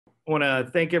I want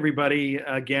to thank everybody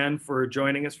again for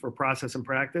joining us for Process and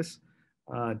Practice.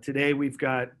 Today we've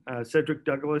got Cedric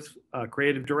Douglas,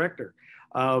 Creative Director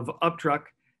of Uptruck,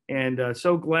 and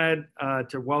so glad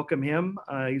to welcome him.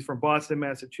 He's from Boston,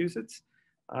 Massachusetts,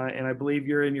 and I believe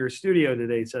you're in your studio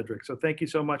today, Cedric. So thank you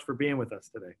so much for being with us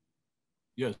today.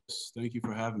 Yes, thank you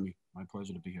for having me. My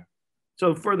pleasure to be here.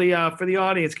 So for the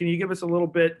audience, can you give us a little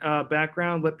bit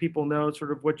background, let people know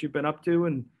sort of what you've been up to,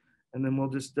 and then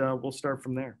we'll start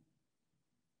from there.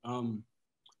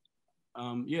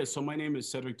 Yeah, so my name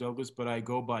is Cedric Douglas, but I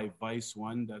go by Vice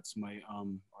One. That's my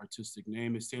artistic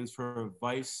name. It stands for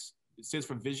Vice. It stands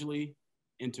for Visually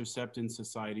Intercepting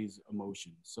Society's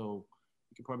Emotion. So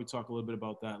we can probably talk a little bit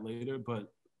about that later.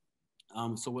 But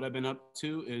so what I've been up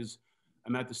to is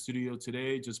I'm at the studio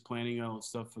today, just planning out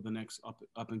stuff for the next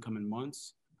up and coming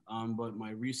months. But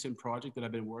my recent project that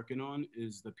I've been working on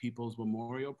is the People's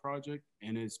Memorial Project,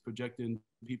 and it's projecting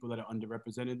people that are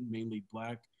underrepresented, mainly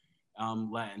Black,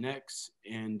 Latinx,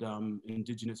 and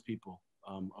Indigenous people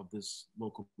of this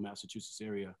local Massachusetts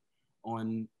area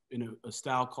in a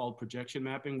style called projection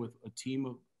mapping with a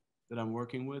team that I'm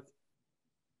working with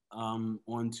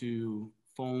onto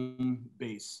foam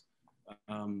base.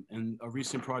 And a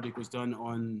recent project was done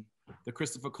on the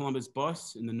Christopher Columbus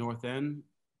bus in the North End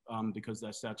because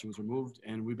that statue was removed.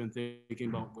 And we've been thinking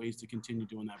about ways to continue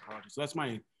doing that project. So that's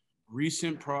my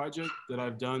recent project that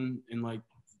I've done in like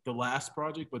the last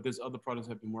project, but there's other projects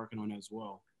I've been working on as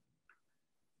well.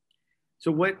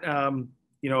 So what,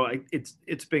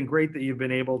 it's been great that you've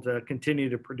been able to continue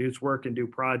to produce work and do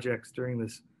projects during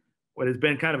this, what has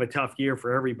been kind of a tough year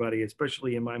for everybody,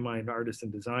 especially in my mind, artists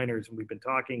and designers. And we've been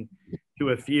talking to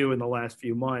a few in the last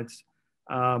few months.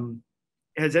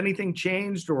 Has anything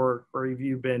changed, or have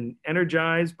you been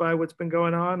energized by what's been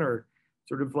going on, or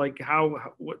sort of like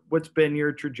what's been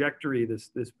your trajectory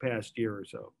this past year or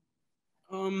so?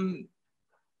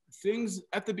 Things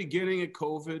at the beginning of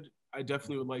COVID, I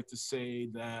definitely would like to say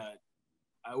that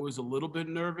I was a little bit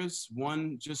nervous.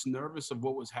 One, just nervous of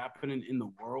what was happening in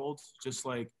the world. Just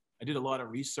like I did a lot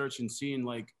of research and seeing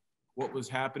like what was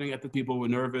happening. At the people were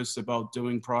nervous about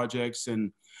doing projects,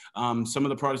 and some of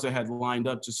the projects I had lined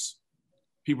up, just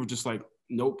people were just like,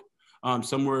 nope.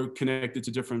 Some were connected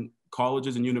to different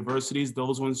colleges and universities.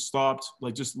 Those ones stopped.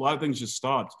 Like just a lot of things just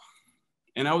stopped.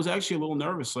 And I was actually a little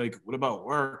nervous, like, what about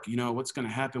work? You know, what's going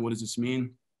to happen? What does this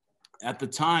mean? At the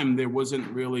time, there wasn't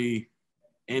really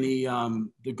any,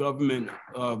 the government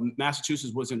of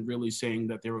Massachusetts wasn't really saying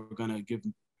that they were going to give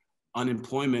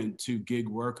unemployment to gig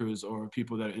workers or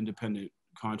people that are independent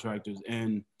contractors.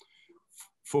 And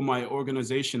for my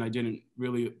organization, I didn't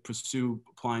really pursue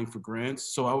applying for grants.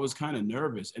 So I was kind of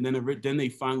nervous. And then they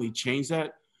finally changed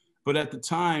that. But at the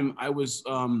time, I was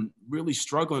really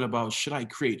struggling about, should I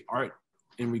create art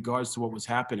in regards to what was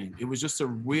happening? It was just a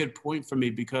weird point for me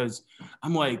because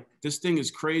I'm like, this thing is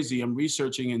crazy. I'm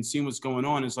researching and seeing what's going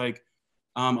on. It's like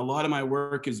a lot of my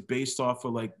work is based off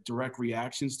of like direct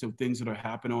reactions to things that are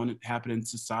happening in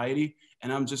society.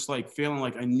 And I'm just like feeling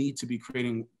like I need to be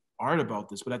creating art about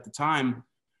this. But at the time,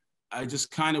 I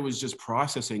just kind of was just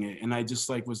processing it. And I just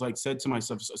like was like said to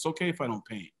myself, it's okay if I don't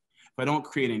paint, if I don't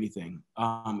create anything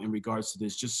in regards to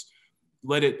this, just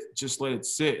let it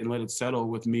sit and let it settle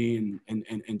with me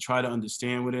and try to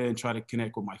understand with it and try to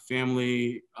connect with my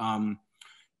family and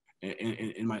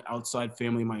my outside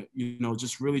family,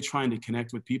 just really trying to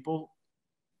connect with people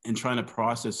and trying to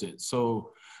process it.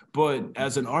 So, but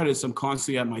as an artist, I'm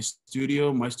constantly at my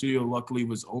studio. My studio luckily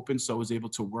was open, so I was able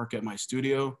to work at my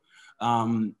studio.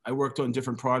 I worked on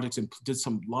different projects and did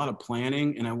a lot of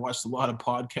planning, and I watched a lot of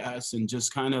podcasts and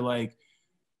just kind of like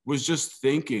was just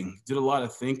did a lot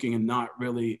of thinking and not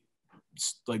really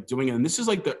like doing it. And this is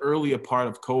like the earlier part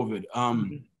of COVID.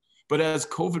 But as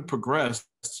COVID progressed,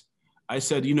 I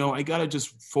said, I got to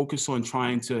just focus on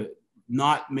trying to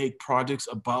not make projects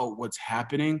about what's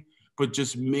happening, but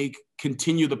just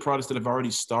continue the projects that I've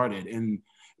already started and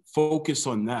focus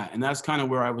on that. And that's kind of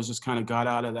where I was just kind of got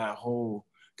out of that whole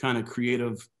kind of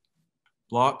creative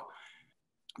block.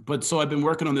 But so I've been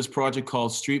working on this project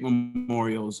called Street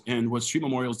Memorials. And what Street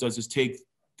Memorials does is take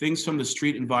things from the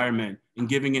street environment and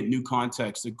giving it new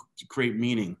context to create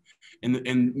meaning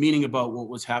and meaning about what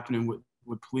was happening with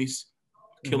police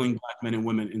killing Black men and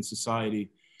women in society.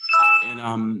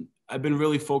 And I've been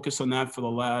really focused on that for the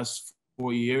last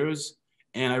 4 years.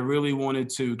 And I really wanted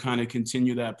to kind of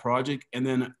continue that project. And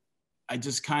then I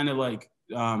just kind of like,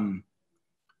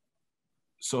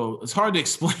 so it's hard to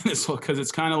explain this because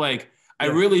it's kind of like, I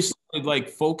really started like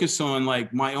focus on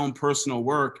like my own personal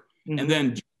work, and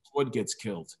then George Wood gets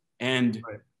killed, and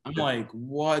I'm like,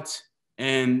 what?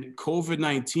 And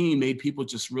COVID-19 made people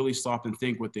just really stop and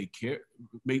think what they care,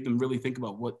 made them really think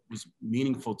about what was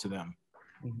meaningful to them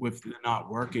with not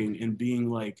working and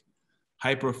being like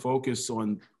hyper focused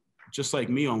on, just like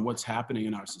me, on what's happening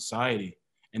in our society,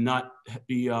 and not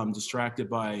be distracted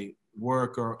by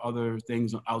work or other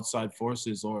things, outside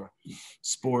forces or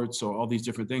sports or all these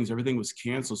different things. Everything was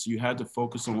canceled. So you had to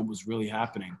focus on what was really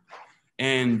happening.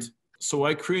 And so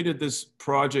I created this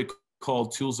project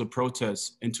called Tools of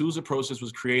Protest. And Tools of Protest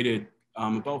was created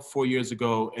about 4 years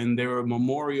ago. And there were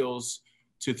memorials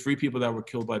to 3 people that were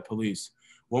killed by police.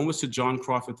 One was to John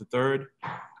Crawford III.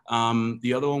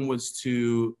 The other one was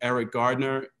to Eric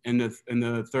Gardner, and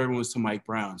the third one was to Mike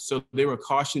Brown. So they were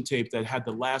caution tape that had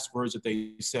the last words that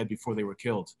they said before they were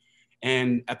killed.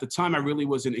 And at the time, I really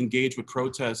wasn't engaged with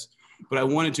protests, but I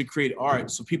wanted to create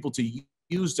art so people to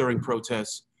use during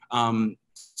protests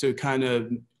to kind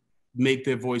of make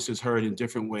their voices heard in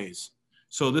different ways.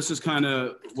 So this is kind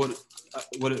of what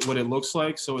it looks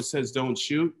like. So it says "Don't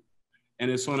shoot," and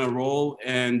it's on a roll,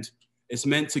 and it's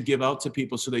meant to give out to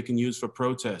people so they can use for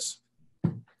protests.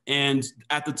 And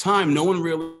at the time, no one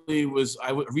really was.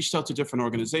 I reached out to different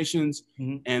organizations,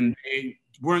 and they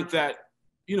weren't that.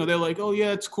 They're like, "Oh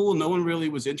yeah, it's cool." No one really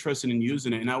was interested in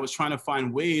using it, and I was trying to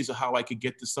find ways of how I could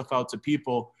get this stuff out to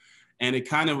people, and it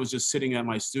kind of was just sitting at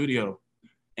my studio.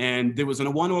 And there was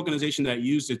one organization that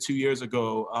used it 2 years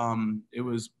ago. It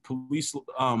was police,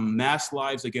 Mass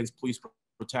Lives Against Police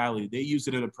Brutality. They used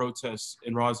it in a protest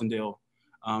in Rosendale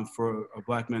for a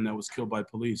Black man that was killed by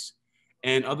police.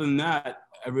 And other than that,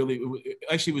 it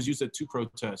actually was used at 2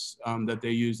 protests that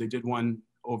they used. They did one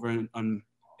over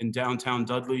in downtown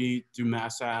Dudley through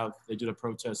Mass Ave. They did a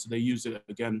protest. So they used it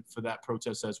again for that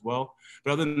protest as well.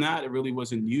 But other than that, it really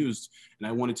wasn't used. And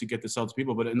I wanted to get this out to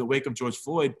people. But in the wake of George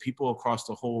Floyd, people across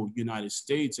the whole United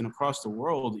States and across the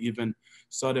world even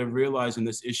started realizing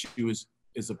this issue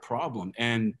is a problem.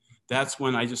 And that's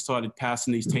when I just started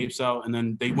passing these tapes out. And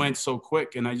then they went so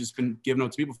quick, and I just been giving them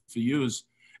to people for use.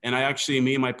 And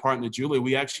me and my partner, Julia,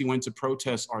 we actually went to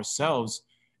protest ourselves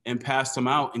and passed them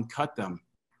out and cut them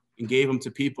and gave them to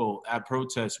people at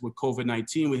protests. With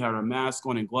COVID-19, we had our mask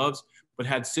on and gloves, but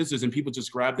had scissors, and people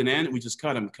just grabbed an end and we just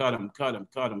cut them.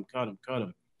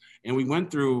 And we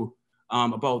went through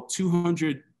about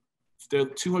 200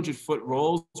 foot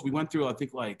rolls. We went through, I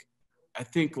think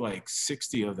like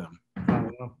 60 of them.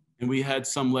 And we had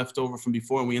some left over from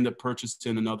before, and we ended up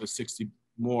purchasing another 60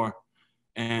 more.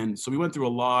 And so we went through a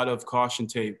lot of caution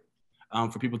tape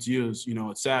for people to use.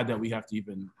 It's sad that we have to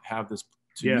even have this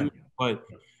to use, but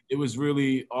it was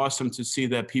really awesome to see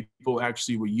that people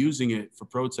actually were using it for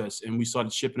protests. And we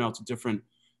started shipping out to different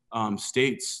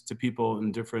states, to people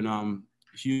in different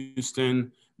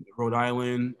Houston, Rhode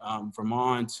Island,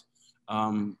 Vermont,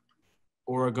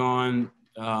 Oregon,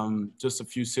 just a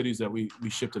few cities that we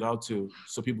shipped it out to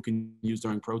so people can use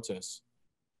during protests.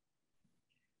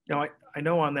 Now, I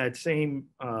know on that same,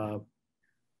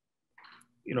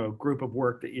 group of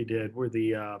work that you did were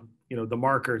the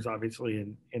markers, obviously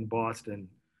in Boston,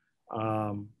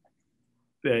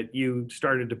 that you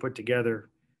started to put together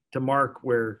to mark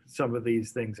where some of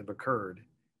these things have occurred,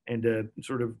 and to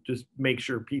sort of just make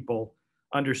sure people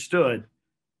understood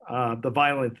the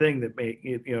violent thing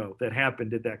that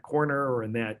happened at that corner, or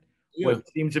in that what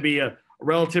seems to be a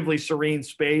relatively serene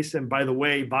space. And by the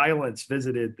way, violence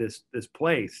visited this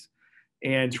place,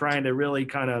 and trying to really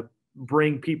kind of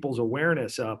bring people's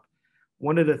awareness up.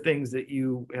 One of the things that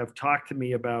you have talked to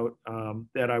me about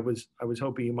that I was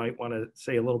hoping you might want to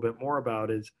say a little bit more about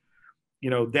is,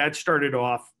 that started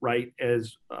off right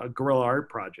as a guerrilla art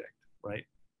project, right?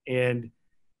 And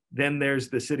then there's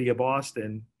the city of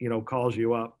Boston, calls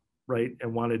you up, right,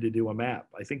 and wanted to do a map.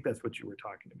 I think that's what you were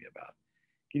talking to me about.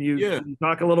 Can you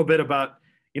talk a little bit about,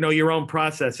 your own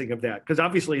processing of that? Because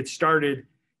obviously it started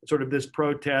sort of this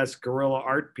protest guerrilla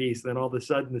art piece, then all of a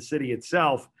sudden the city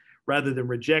itself, rather than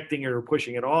rejecting it or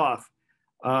pushing it off,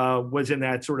 was in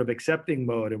that sort of accepting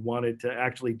mode and wanted to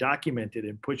actually document it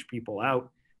and push people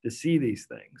out to see these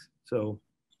things. So,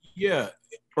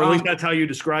 or at least that's how you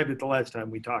described it the last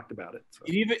time we talked about it. So.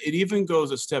 It even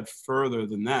goes a step further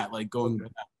than that, like going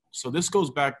back. So this goes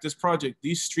back, this project,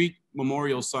 these street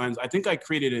memorial signs, I think I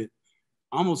created it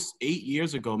almost 8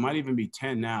 years ago, might even be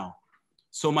 10 now.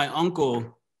 So my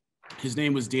uncle, his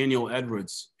name was Daniel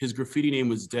Edwards. His graffiti name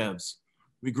was Devs.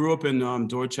 We grew up in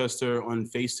Dorchester on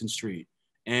Fayston Street.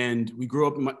 And we grew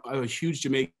up in a huge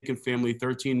Jamaican family,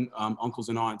 13 uncles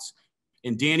and aunts.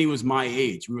 And Danny was my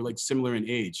age. We were like similar in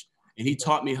age. And he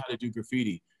taught me how to do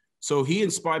graffiti. So he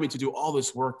inspired me to do all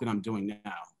this work that I'm doing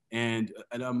now. And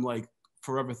I'm like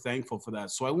forever thankful for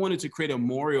that. So I wanted to create a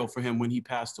memorial for him when he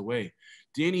passed away.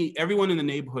 Danny, everyone in the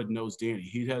neighborhood knows Danny.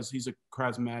 He's a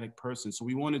charismatic person. So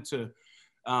we wanted to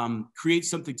create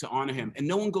something to honor him. And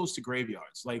no one goes to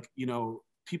graveyards. Like, you know,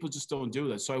 people just don't do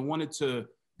that. So I wanted to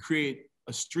create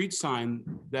a street sign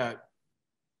that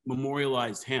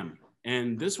memorialized him.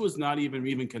 And this was not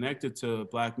even connected to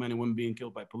Black men and women being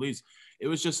killed by police. It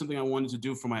was just something I wanted to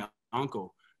do for my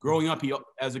uncle. Growing up, he,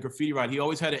 as a graffiti writer, he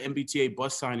always had an MBTA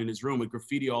bus sign in his room with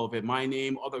graffiti all of it, my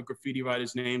name, other graffiti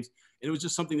writers' names. And it was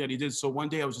just something that he did. So one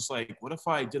day I was just like, what if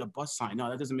I did a bus sign? No,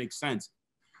 that doesn't make sense.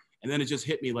 And then it just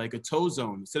hit me like a tow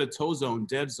zone. Instead of tow zone,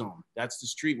 dev zone. That's the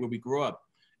street where we grew up.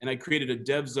 And I created a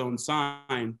dev zone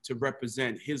sign to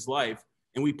represent his life.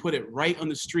 And we put it right on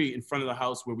the street in front of the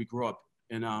house where we grew up,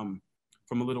 and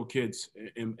from little kids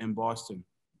in Boston.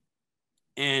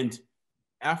 And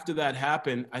after that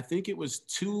happened, I think it was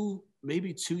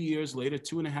maybe 2 years later,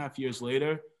 2.5 years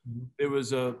later, there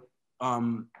was a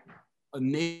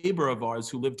neighbor of ours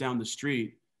who lived down the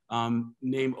street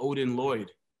named Odin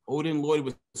Lloyd. Odin Lloyd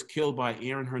was killed by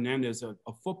Aaron Hernandez,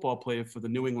 a football player for the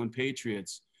New England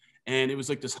Patriots. And it was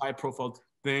like this high profile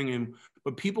thing.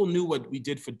 But people knew what we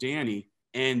did for Danny,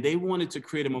 and they wanted to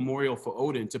create a memorial for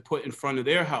Odin to put in front of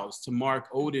their house to mark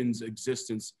Odin's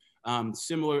existence, in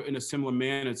a similar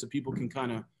manner, so people can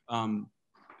kind of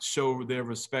show their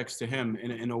respects to him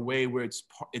in a way where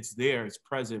it's there, it's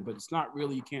present, but it's not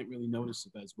really, you can't really notice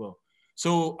it as well.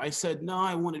 So I said, no,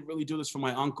 I want to really do this for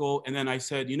my uncle. And then I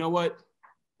said, you know what?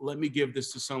 Let me give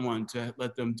this to someone to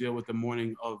let them deal with the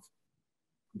mourning of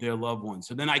their loved ones.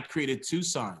 So then I created 2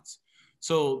 signs.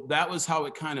 So that was how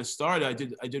it kind of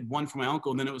started. I did one for my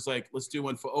uncle, and then it was like, let's do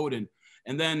one for Odin.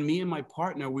 And then me and my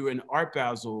partner, we were in Art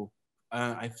Basel.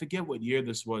 I forget what year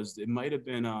this was. It might have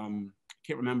been, I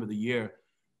can't remember the year,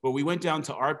 but we went down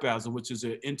to Art Basel, which is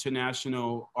an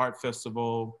international art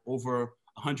festival. Over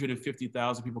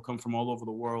 150,000 people come from all over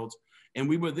the world. And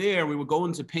we were there, we were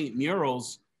going to paint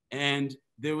murals. And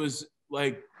there was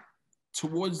like,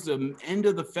 towards the end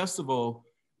of the festival,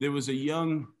 there was a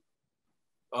young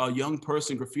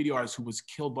person, graffiti artist, who was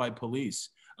killed by police.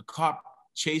 A cop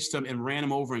chased him and ran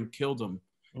him over and killed him.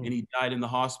 And he died in the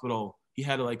hospital. He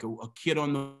had like a kid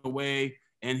on the way.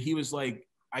 And he was like,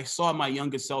 I saw my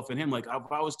youngest self in him. Like,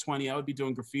 if I was 20, I would be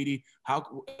doing graffiti.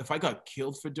 If I got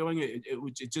killed for doing it,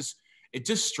 it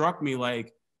just struck me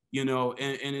like, you know,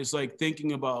 and it's like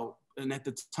thinking about, and at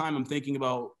the time I'm thinking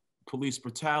about police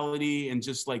brutality and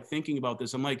just like thinking about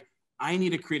this. I'm like, I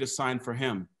need to create a sign for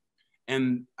him.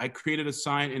 And I created a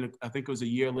sign, and I think it was a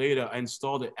year later, I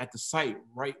installed it at the site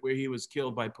right where he was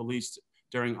killed by police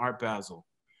during Art Basel.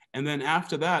 And then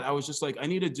after that, I was just like, I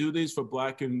need to do these for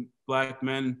black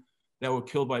men that were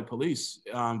killed by police,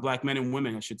 black men and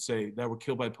women, I should say, that were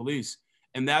killed by police.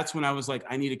 And that's when I was like,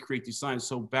 I need to create these signs.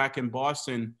 So back in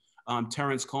Boston,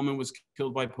 Terrence Coleman was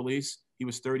killed by police. He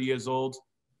was 30 years old.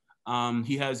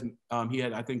 He had,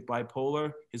 I think,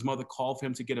 bipolar. His mother called for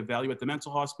him to get a value at the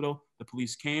mental hospital. The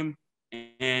police came,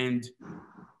 and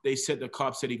the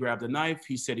cop said he grabbed a knife.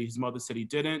 His mother said he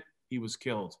didn't. He was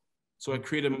killed. So I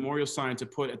created a memorial sign to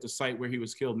put at the site where he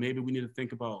was killed. Maybe we need to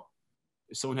think about,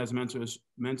 if someone has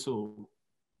mental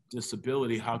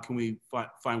disability, how can we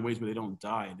find ways where they don't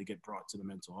die and they get brought to the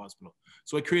mental hospital?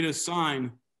 So I created a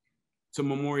sign to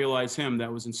memorialize him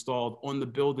that was installed on the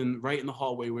building right in the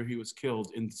hallway where he was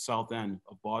killed in the South End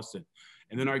of Boston.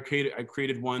 And then I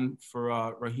created one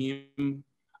for Raheem.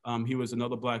 He was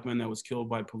another black man that was killed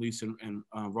by police in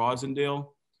Rosendale.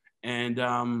 And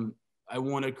I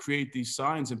want to create these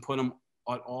signs and put them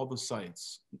at all the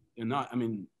sites. And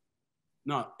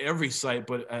not every site,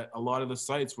 but at a lot of the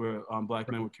sites where black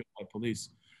men were killed by police.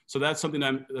 So that's something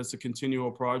that's a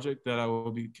continual project that I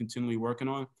will be continually working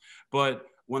on. But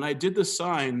when I did the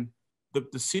sign,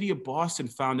 the city of Boston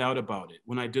found out about it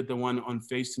when I did the one on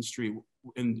Fayston Street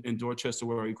in Dorchester,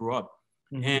 where I grew up.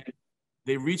 Mm-hmm. And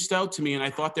they reached out to me, and I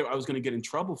thought that I was going to get in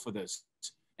trouble for this.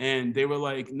 And they were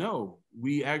like, no,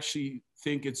 we actually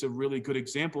think it's a really good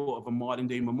example of a modern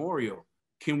day memorial.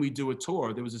 Can we do a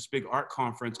tour? There was this big art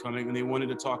conference coming, and they wanted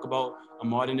to talk about a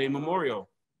modern day memorial.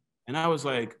 And I was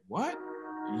like, what?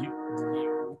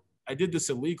 I did this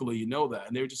illegally, you know that.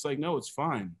 And they were just like, no, it's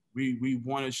fine. We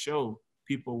want to show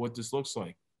people what this looks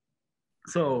like.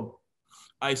 So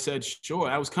I said, sure.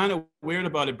 I was kind of weird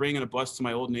about it, bringing a bus to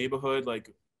my old neighborhood. Like,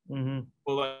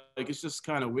 well, like it's just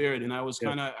kind of weird. And I was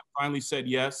I finally said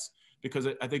yes, because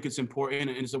I think it's important.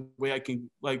 And it's a way I can,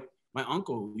 like my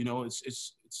uncle, you know,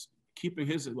 it's keeping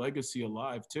his legacy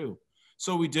alive too.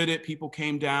 So we did it. People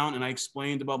came down, and I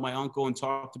explained about my uncle and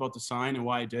talked about the sign and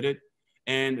why I did it.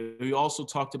 And we also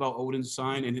talked about Odin's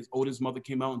sign, and Odin's mother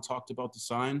came out and talked about the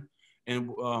sign.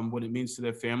 and what it means to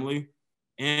their family.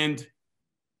 And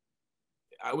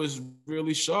I was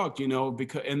really shocked, you know,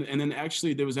 because, and then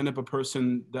actually there was ended up a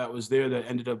person that was there that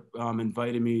ended up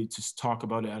inviting me to talk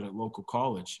about it at a local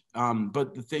college.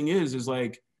 But the thing is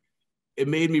like, it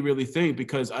made me really think,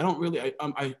 because I don't really,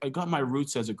 I got my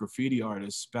roots as a graffiti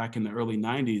artist back in the early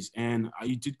 90s, and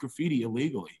I did graffiti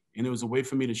illegally. And it was a way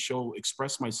for me to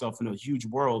express myself in a huge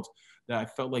world that I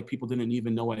felt like people didn't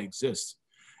even know I exist.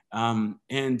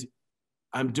 And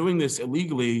I'm doing this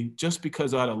illegally just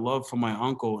because out of love for my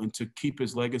uncle and to keep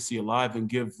his legacy alive and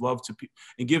give love to people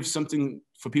and give something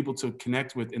for people to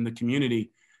connect with in the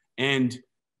community. And,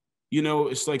 you know,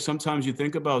 it's like sometimes you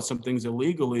think about some things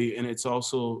illegally and it's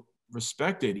also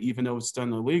respected, even though it's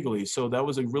done illegally. So that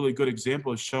was a really good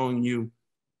example of showing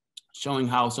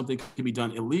how something can be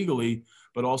done illegally,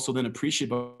 but also then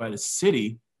appreciated by the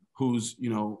city who's, you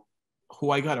know,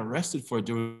 who I got arrested for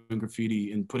doing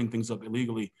graffiti and putting things up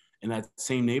illegally in that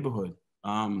same neighborhood.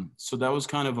 So that was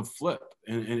kind of a flip,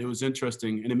 and it was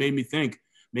interesting. And it made me think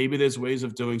maybe there's ways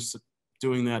of doing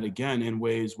that again in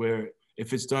ways where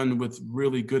if it's done with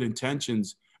really good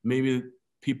intentions, maybe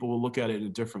people will look at it in a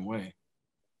different way.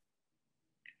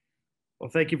 Well,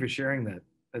 thank you for sharing that.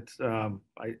 That's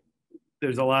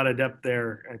there's a lot of depth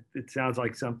there. It sounds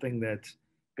like something that's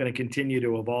going to continue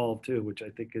to evolve too, which I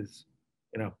think is,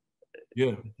 you know, yeah,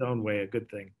 in its own way, a good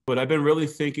thing. But I've been really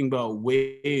thinking about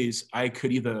ways I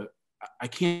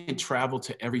can't travel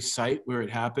to every site where it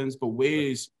happens, but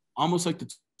ways almost like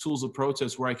the tools of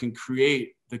protest where I can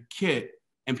create the kit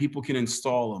and people can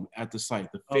install them at the site,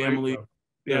 the family,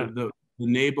 the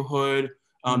neighborhood,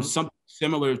 something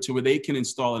similar to where they can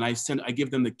install, and I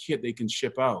give them the kit they can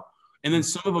ship out. And then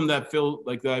some of them that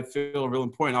I feel real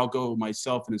important, I'll go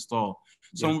myself and install.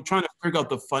 So I'm trying to figure out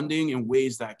the funding and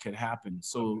ways that could happen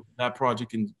so that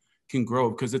project can grow,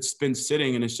 because it's been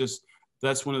sitting, and it's just,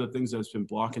 that's one of the things that's been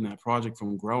blocking that project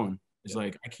from growing. It's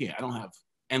like, I don't have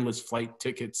endless flight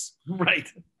tickets. Right.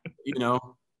 You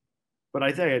know? But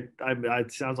I think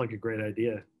it sounds like a great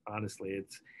idea, honestly.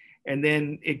 And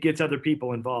then it gets other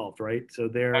people involved, right? So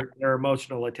their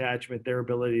emotional attachment, their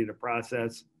ability to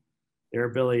process, their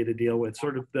ability to deal with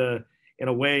sort of in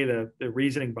a way, the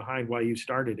reasoning behind why you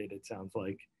started it sounds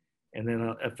like, and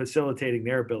then facilitating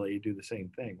their ability to do the same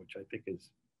thing, which I think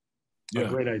is a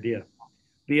great idea.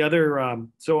 The other,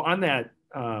 so on that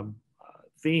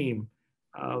theme,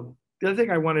 the other thing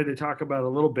I wanted to talk about a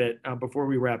little bit before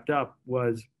we wrapped up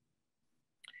was,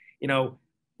 you know,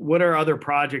 what are other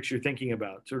projects you're thinking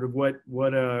about? Sort of what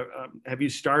have you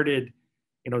started?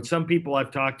 You know, some people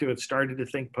I've talked to have started to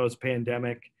think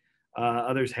post-pandemic.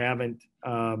 Others haven't.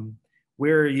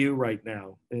 Where are you right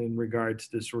now in regards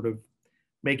to sort of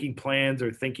making plans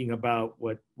or thinking about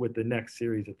what the next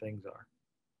series of things are?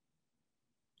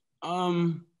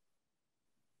 I'm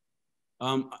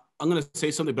going to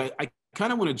say something, but I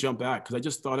kind of want to jump back because I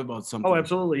just thought about something. Oh,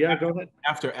 absolutely. Yeah, go ahead.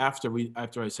 After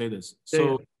I say this.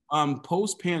 So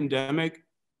post-pandemic,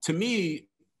 to me,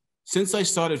 since I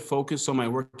started focus on my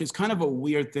work, it's kind of a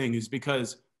weird thing, is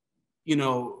because, you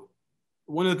know,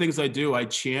 one of the things I do, I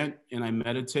chant and I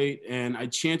meditate, and I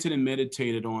chanted and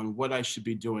meditated on what I should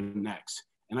be doing next.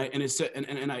 And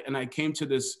I came to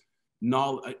this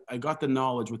knowledge. I got the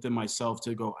knowledge within myself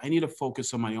to go, I need to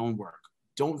focus on my own work.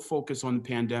 Don't focus on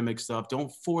pandemic stuff.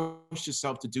 Don't force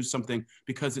yourself to do something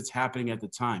because it's happening at the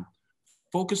time.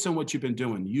 Focus on what you've been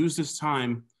doing. Use this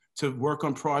time to work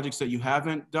on projects that you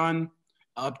haven't done,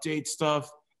 update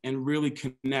stuff, and really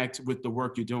connect with the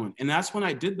work you're doing. And that's when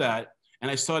I did that.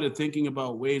 And I started thinking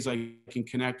about ways I can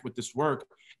connect with this work.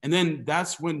 And then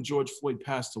that's when George Floyd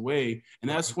passed away. And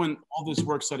that's when all this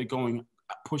work started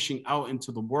pushing out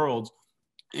into the world.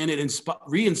 And it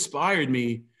re-inspired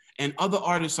me. And other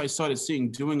artists I started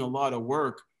seeing doing a lot of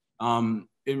work in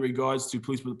regards to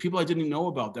police, people I didn't know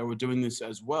about that were doing this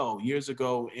as well years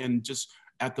ago and just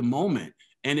at the moment.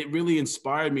 And it really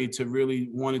inspired me to really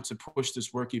wanted to push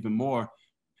this work even more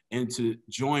and to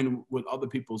join with other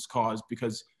people's cause,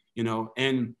 because, you know,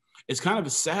 and it's kind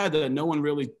of sad that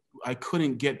I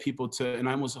couldn't get people to, and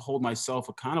I almost hold myself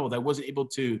accountable, that I wasn't able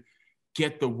to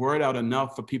get the word out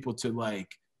enough for people to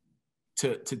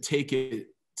take it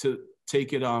to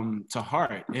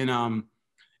heart.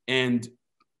 And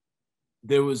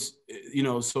there was, you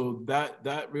know, so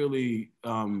that really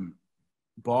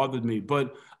bothered me.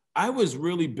 But I was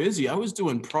really busy. I was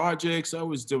doing projects. I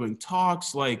was doing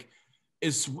talks. Like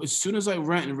as soon as I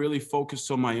went and really focused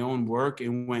on my own work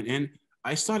and went in,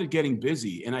 I started getting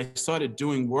busy and I started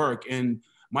doing work. And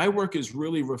my work is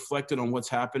really reflected on what's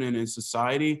happening in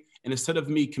society. And instead of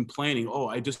me complaining, oh,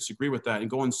 I disagree with that, and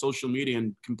go on social media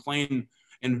and complain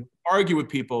and argue with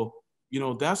people,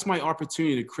 that's my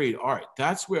opportunity to create art.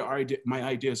 That's where my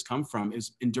ideas come from,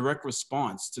 is in direct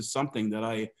response to something that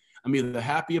I'm either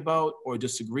happy about or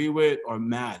disagree with or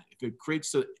mad. If it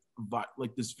creates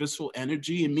like this visceral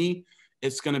energy in me,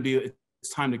 it's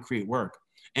time to create work.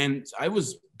 And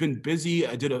been busy.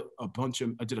 I did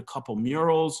a couple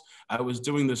murals. I was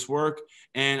doing this work,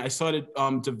 and I started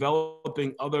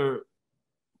developing other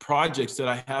projects that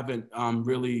I haven't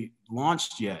really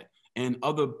launched yet, and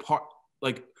other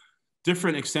like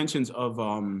different extensions of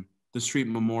the street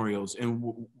memorials and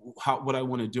what I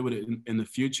want to do with it in the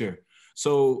future.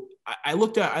 So I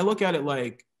look at it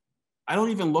like, I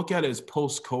don't even look at it as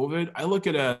post-COVID. I look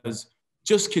at it as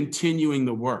just continuing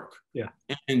the work. Yeah.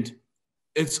 And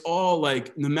it's all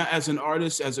like, as an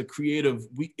artist, as a creative,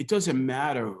 it doesn't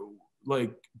matter.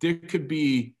 Like, there could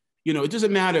be, it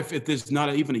doesn't matter if there's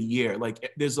not even a year.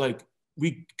 Like, there's like,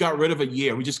 we got rid of a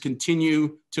year. We just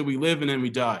continue till we live and then we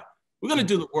die. We're going to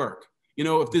do the work.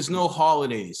 If there's no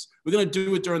holidays, we're going to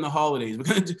do it during the holidays.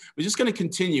 We're just going to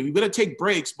continue. We're going to take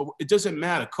breaks, but it doesn't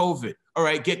matter. COVID. All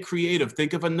right, get creative.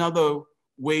 Think of another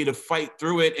way to fight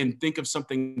through it, and think of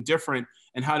something different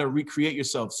and how to recreate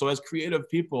yourself. So as creative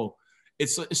people,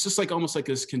 it's just like almost like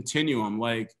this continuum.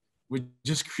 Like, we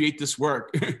just create this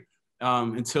work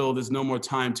until there's no more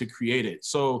time to create it.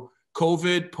 So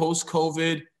COVID,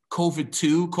 post-COVID, COVID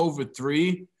 2, COVID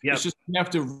 3, it's just, we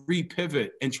have to repivot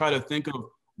and try to think of,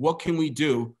 what can we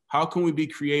do? How can we be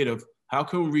creative? How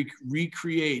can we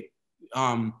recreate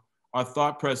our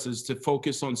thought processes to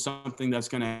focus on something that's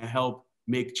going to help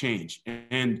make change?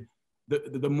 And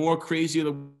the more crazier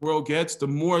the world gets, the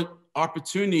more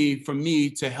opportunity for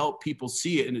me to help people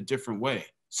see it in a different way.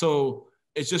 So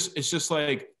it's just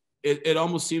like, it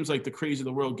almost seems like the crazier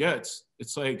the world gets,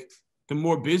 it's like, the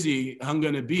more busy I'm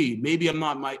going to be. Maybe I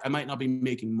might not be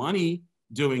making money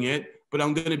doing it, but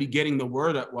I'm going to be getting the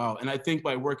word out well. And I think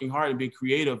by working hard and being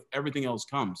creative, everything else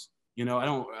comes. I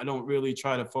don't really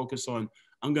try to focus on,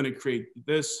 I'm going to create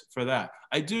this for that.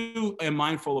 I am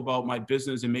mindful about my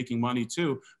business and making money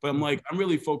too, but I'm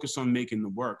really focused on making the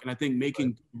work. And I think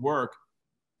making work,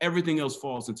 everything else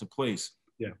falls into place.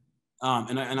 Yeah.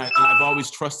 And I've always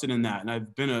trusted in that. And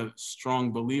I've been a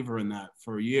strong believer in that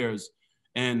for years,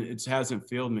 and it hasn't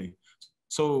failed me.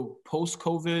 So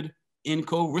post-COVID, in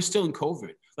COVID, we're still in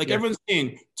COVID. Like, everyone's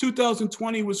saying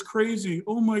 2020 was crazy.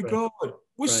 Oh my God,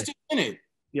 we're still in it.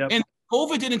 Yep. And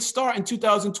COVID didn't start in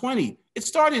 2020. It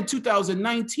started in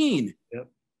 2019. Yep.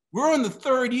 We're in the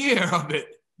third year of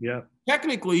it. Yeah.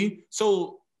 Technically.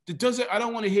 So I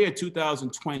don't want to hear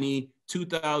 2020,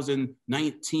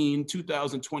 2019,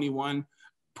 2021,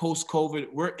 post-COVID.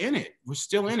 We're in it. We're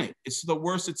still in it. It's the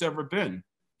worst it's ever been.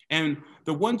 And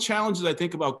the one challenge that I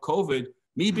think about COVID,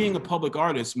 me being a public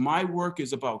artist, my work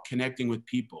is about connecting with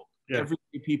people. Yeah.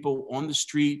 Everyday people on the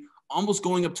street, almost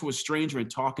going up to a stranger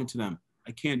and talking to them.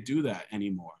 I can't do that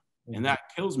anymore. Mm-hmm. And that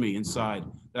kills me inside,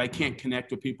 that I can't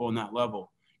connect with people on that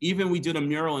level. Even we did a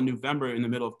mural in November in the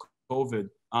middle of COVID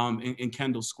in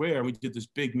Kendall Square. We did this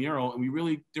big mural, and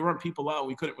there weren't people out.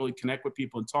 We couldn't really connect with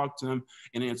people and talk to them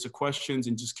and answer questions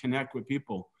and just connect with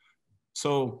people.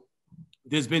 So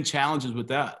there's been challenges with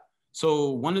that. So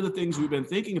one of the things we've been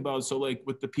thinking about, so like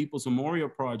with the People's Memorial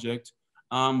Project,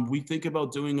 we think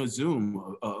about doing a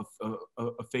Zoom, a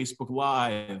Facebook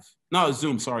Live, not a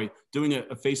Zoom, sorry, doing a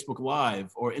Facebook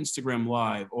Live or Instagram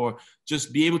Live, or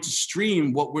just be able to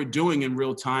stream what we're doing in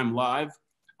real time live.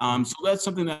 So that's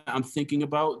something that I'm thinking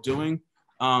about doing.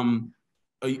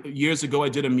 Years ago, I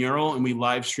did a mural and we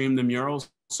live streamed the murals.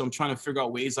 So I'm trying to figure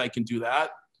out ways I can do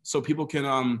that so people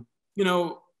can, we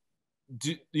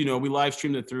live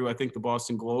streamed it through, I think, the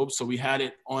Boston Globe. So we had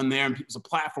it on there, and it's a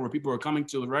platform where people are coming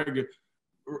to the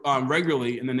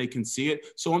regularly, and then they can see it.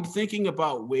 So I'm thinking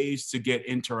about ways to get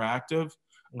interactive.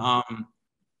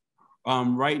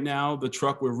 Right now, the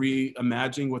truck, we're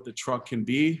reimagining what the truck can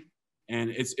be.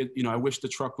 And I wish the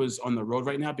truck was on the road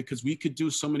right now, because we could do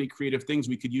so many creative things.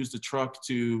 We could use the truck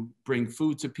to bring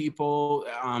food to people.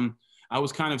 I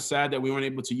was kind of sad that we weren't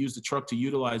able to use the truck to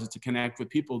utilize it to connect with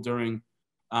people during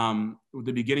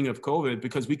the beginning of COVID,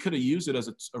 because we could have used it as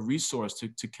a resource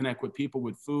to connect with people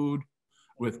with food,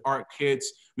 with art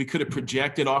kits. We could have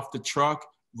projected off the truck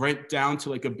right down to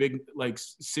like a big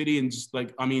city and just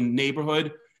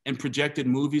neighborhood, and projected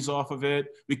movies off of it.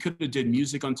 We could have did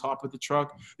music on top of the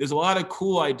truck. There's a lot of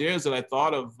cool ideas that I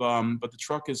thought of, but the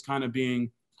truck is kind of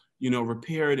being,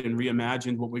 repaired and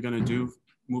reimagined what we're going to do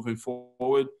moving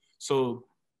forward. So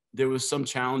there was some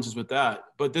challenges with that,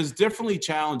 but there's definitely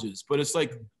challenges, but it's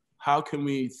like, how can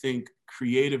we think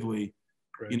creatively?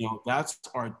 Right. That's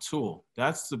our tool.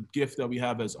 That's the gift that we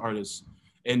have as artists,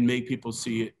 and make people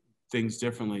see things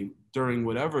differently during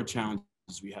whatever challenges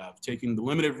we have, taking the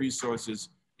limited resources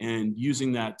and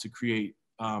using that to create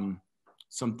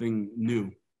something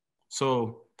new.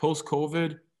 So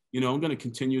post-COVID, I'm going to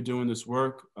continue doing this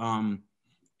work.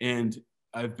 And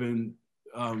I've been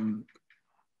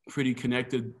pretty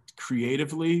connected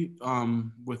creatively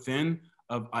within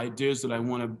of ideas that I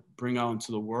want to bring out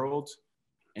into the world.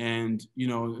 And,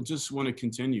 just want to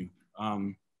continue.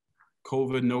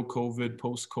 COVID, no COVID,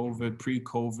 post-COVID,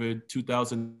 pre-COVID,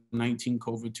 2019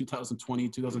 COVID, 2020,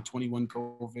 2021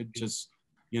 COVID, just,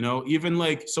 even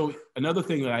like, so another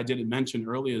thing that I didn't mention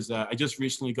earlier is that I just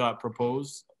recently got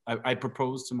proposed. I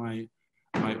proposed to my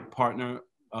partner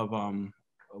of a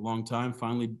long time,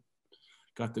 finally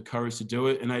got the courage to do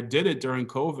it. And I did it during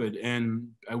COVID, and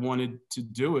I wanted to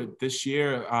do it this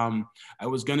year. I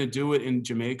was going to do it in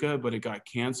Jamaica, but it got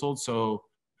canceled. So,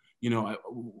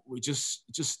 we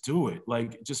just do it.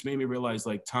 Like, it just made me realize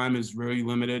like time is really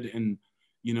limited, and,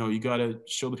 you got to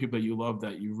show the people that you love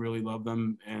that you really love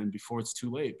them. And before it's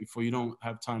too late, before you don't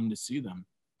have time to see them,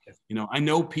 I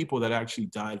know people that actually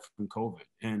died from COVID,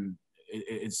 and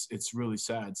it's really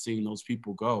sad seeing those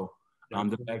people go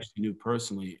that I actually knew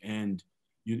personally. And,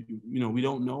 we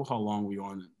don't know how long we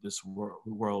are in this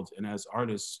world. And as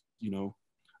artists,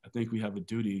 I think we have a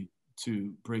duty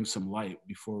to bring some light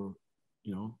before,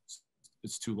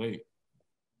 it's too late.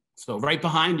 So right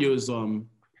behind you is the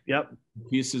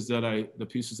pieces that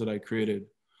I created.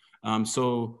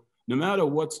 So no matter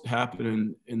what's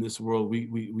happening in this world,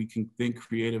 we can think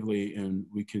creatively, and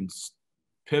we can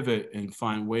pivot and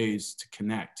find ways to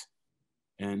connect.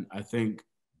 And I think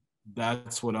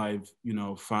that's what I've,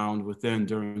 found within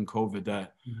during COVID,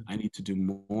 that I need to do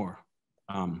more.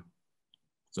 Well,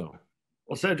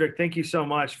 Cedric, thank you so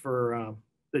much for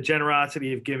the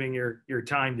generosity of giving your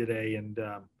time today. And,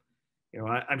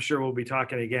 I'm sure we'll be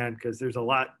talking again, because there's a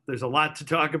lot to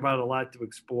talk about, a lot to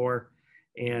explore.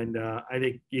 And I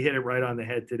think you hit it right on the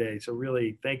head today. So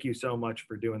really, thank you so much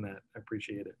for doing that. I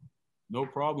appreciate it. No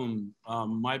problem.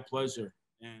 My pleasure.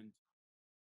 And